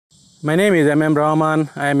My name is Rahman.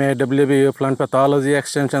 I am a WBU plant pathology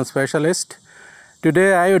extension specialist.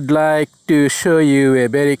 Today I would like to show you a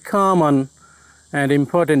very common and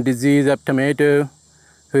important disease of tomato,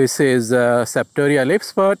 which is Septoria leaf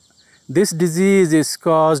spot. This disease is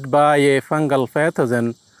caused by a fungal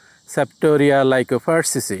pathogen, Septoria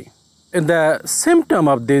LYCOPERSICI. The symptom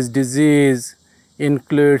of this disease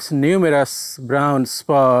includes numerous brown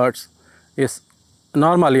spots, is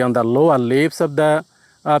normally on the lower leaves of the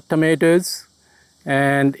tomatoes,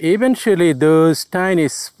 and eventually those tiny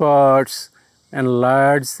spots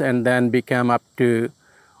enlarge and then become up to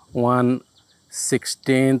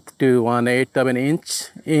 1/16 to 1/8 of an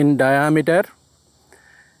inch in diameter.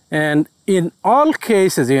 And in all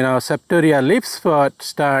cases, Septoria leaf spot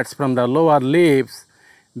starts from the lower leaves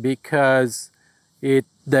because the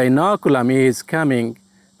inoculum is coming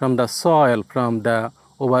from the soil, from the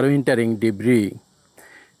overwintering debris.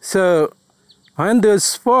 So when those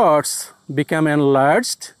spots become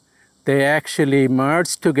enlarged, they actually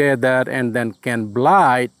merge together and then can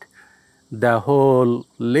blight the whole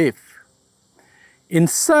leaf.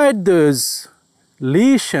 Inside those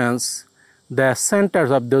lesions, the centers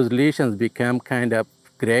of those lesions become kind of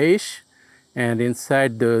grayish, and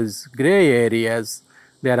inside those gray areas,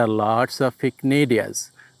 there are lots of PYCNIDIas.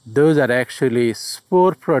 Those are actually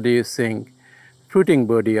spore-producing fruiting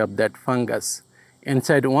body of that fungus.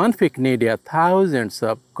 Inside one PYCNIDIA, thousands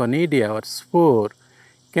of CONIDIA or spore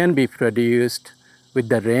can be produced with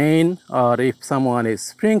the rain, or if someone is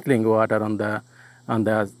sprinkling water on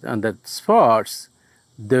the spots,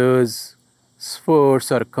 those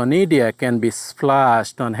spores or CONIDIA can be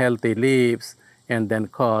splashed on healthy leaves and then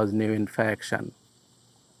cause new infection.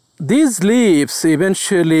 These leaves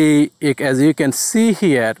eventually, as you can see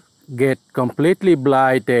here, get completely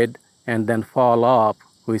blighted and then fall off,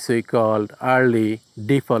 which we call early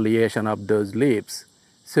defoliation of those leaves.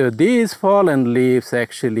 So these fallen leaves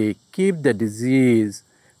actually keep the disease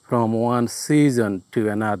from one season to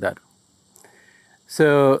another.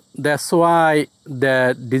 So that's why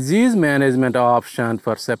the disease management option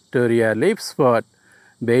for Septoria leaf spot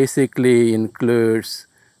basically includes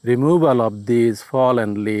removal of these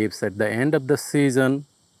fallen leaves at the end of the season,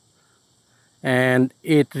 and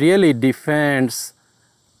it really depends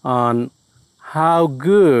on how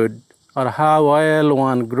good or how well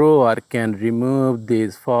one grower can remove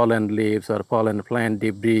these fallen leaves or fallen plant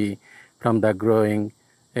debris from the growing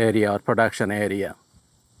area or production area.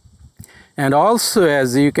 And also,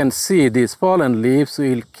 as you can see, these fallen leaves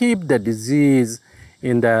will keep the disease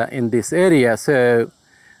in this area. So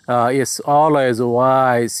it's always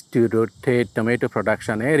wise to rotate tomato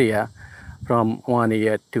production area from one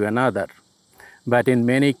year to another. But in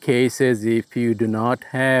many cases, if you do not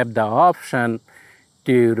have the option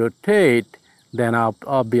to rotate, then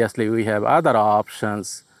obviously we have other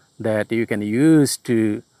options that you can use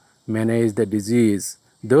to manage the disease.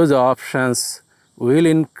 Those options will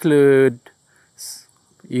include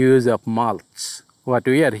use of mulch. What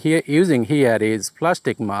we are using here is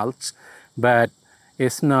plastic mulch, but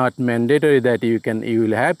it's not mandatory that you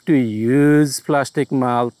will have to use plastic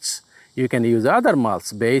mulch. You can use other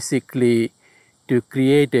mulch basically to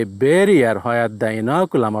create a barrier where the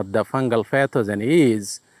inoculum of the fungal pathogen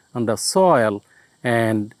is on the soil,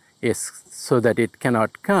 and so that it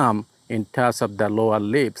cannot come in touch of the lower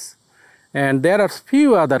leaves. And there are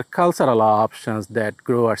few other cultural options that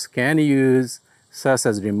growers can use, such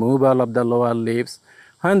as removal of the lower leaves.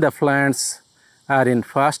 When the plants are in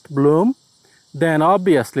first bloom, then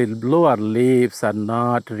obviously lower leaves are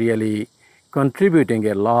not really contributing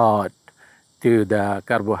a lot to the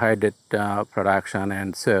carbohydrate production,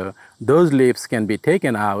 and so those leaves can be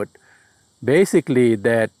taken out. Basically,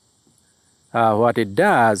 that what it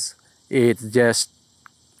does, it's just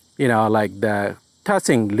like the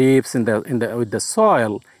touching leaves with the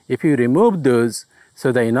soil. If you remove those,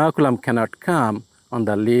 so the inoculum cannot come on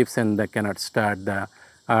the leaves and they cannot start the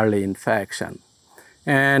early infection.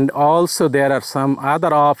 And also there are some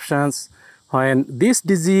other options when this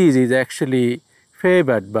disease is actually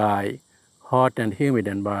favored by hot and humid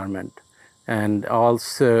environment. And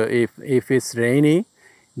also if it's rainy,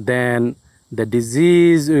 then the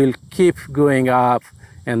disease will keep going up,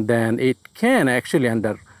 and then it can actually,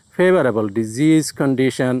 under favorable disease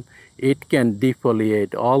condition, it can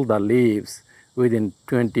defoliate all the leaves within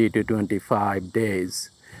 20 to 25 days.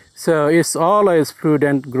 So it's always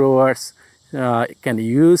prudent growers can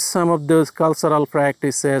use some of those cultural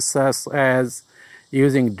practices, such as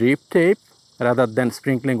using drip tape rather than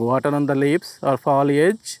sprinkling water on the leaves or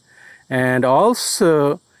foliage. And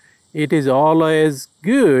also, it is always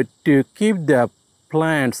good to keep the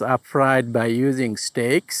plants upright by using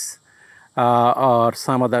stakes or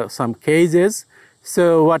some cases.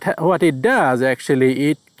 So what it does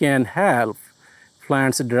actually, it can help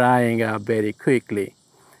plants drying up very quickly.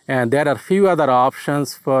 And there are few other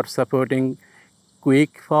options for supporting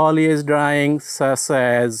quick foliage drying, such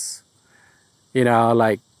as,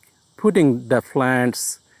 like putting the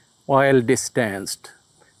plants well distanced.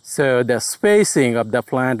 So the spacing of the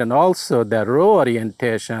plant and also the row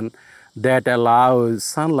orientation that allows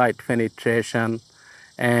sunlight penetration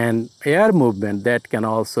and air movement, that can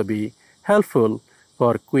also be helpful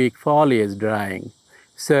for quick foliage drying.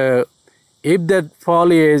 So if the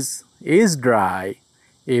foliage is dry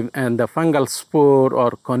and the fungal spore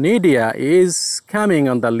or conidia is coming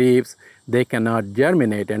on the leaves, they cannot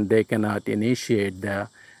germinate and they cannot initiate the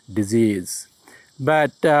disease.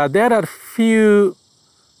 But there are few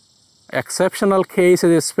exceptional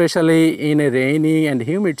cases, especially in a rainy and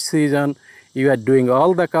humid season. You are doing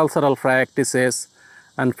all the cultural practices.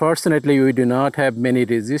 Unfortunately, we do not have many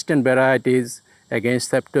resistant varieties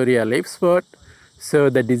against Septoria leaf spot. So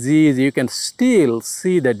the disease, you can still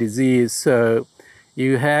see the disease. So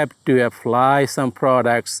you have to apply some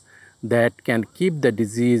products that can keep the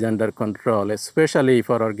disease under control, especially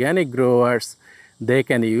for organic growers. They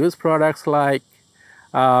can use products like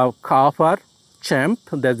copper, CHEMP,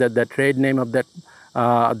 that's the trade name of that,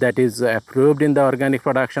 that is approved in the organic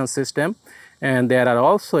production system. And there are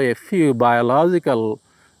also a few biological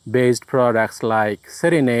based products like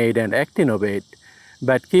SERENADE and ACTINOVATE.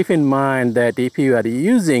 But keep in mind that if you are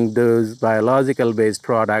using those biological based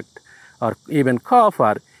products or even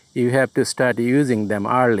copper, you have to start using them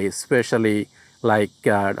early, especially like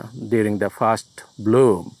during the first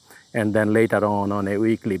bloom and then later on a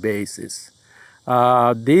weekly basis.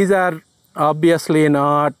 These are obviously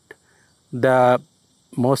not the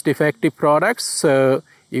most effective products, so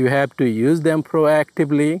you have to use them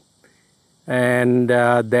proactively, and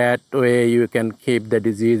that way you can keep the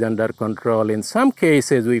disease under control. In some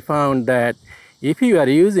cases, we found that if you are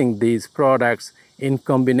using these products in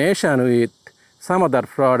combination with some other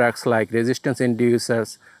products like resistance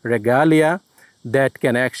inducers, regalia, that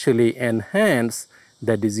can actually enhance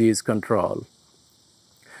the disease control.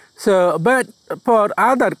 So, but for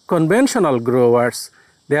other conventional growers,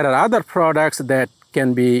 there are other products that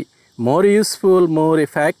can be more useful, more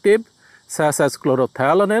effective, such as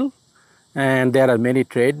chlorothalonil, and there are many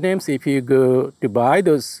trade names. If you go to buy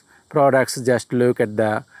those products, just look at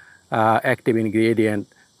the active ingredient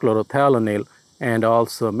chlorothalonil and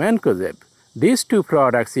also MANCOZEB. These two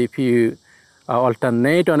products, if you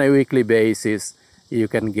alternate on a weekly basis, you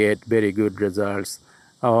can get very good results.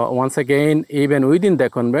 Once again, even within the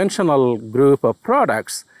conventional group of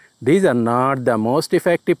products, these are not the most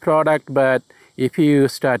effective product, but if you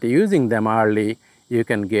start using them early, you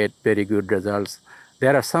can get very good results.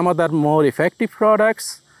 There are some other more effective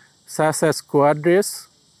products, such as QUADRIS,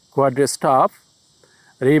 QUADRIS Top,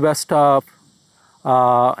 Rebus Top,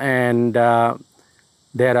 and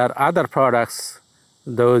there are other products.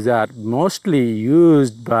 Those are mostly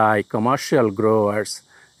used by commercial growers,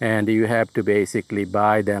 and you have to basically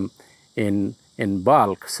buy them in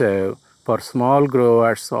bulk. So for small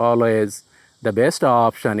growers, always the best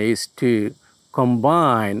option is to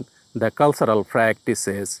combine the cultural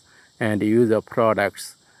practices and use of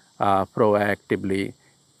products proactively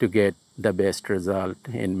to get the best result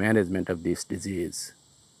in management of this disease.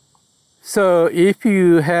 So if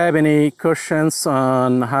you have any questions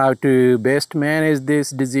on how to best manage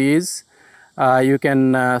this disease, you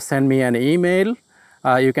can send me an email.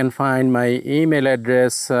 You can find my email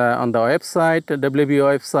address on the website,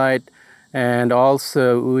 WBO website, and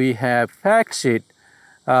also we have fact sheet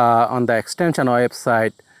on the extension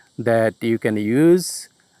website that you can use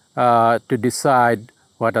to decide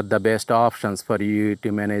what are the best options for you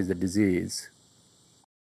to manage the disease.